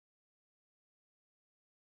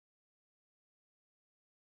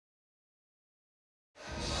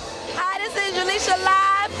Ulisha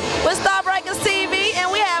live with Starbreakers TV,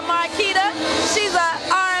 and we have Marquita. She's a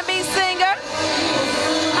R&B singer.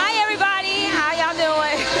 Hi everybody, how y'all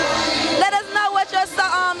doing? Let us know what your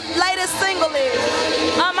latest single is.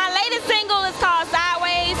 My latest single is called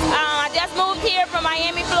Sideways. I just moved here from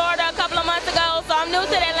Miami, Florida a couple of months ago, so I'm new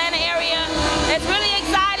to the Atlanta area. It's really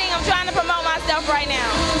exciting. I'm trying to promote myself right now.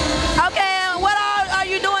 Okay, and what all are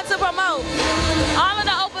you doing to promote? All of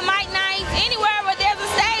the open mic nights, anywhere where there's a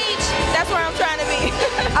stage, that's where I'm trying to be.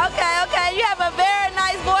 Okay, you have a very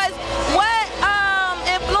nice voice. What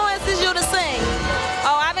influences you to sing?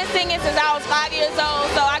 Oh, I've been singing since I was 5 years old,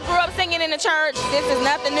 so I grew up singing in the church. This is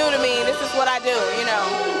nothing new to me. This is what I do, you know.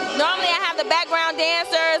 Normally I have the background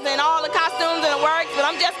dancers and all the costumes and the works, but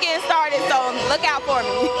I'm just getting started, so look out for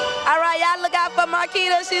me. All right, y'all look out for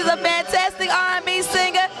Marquita. She's a fantastic R&B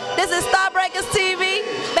singer.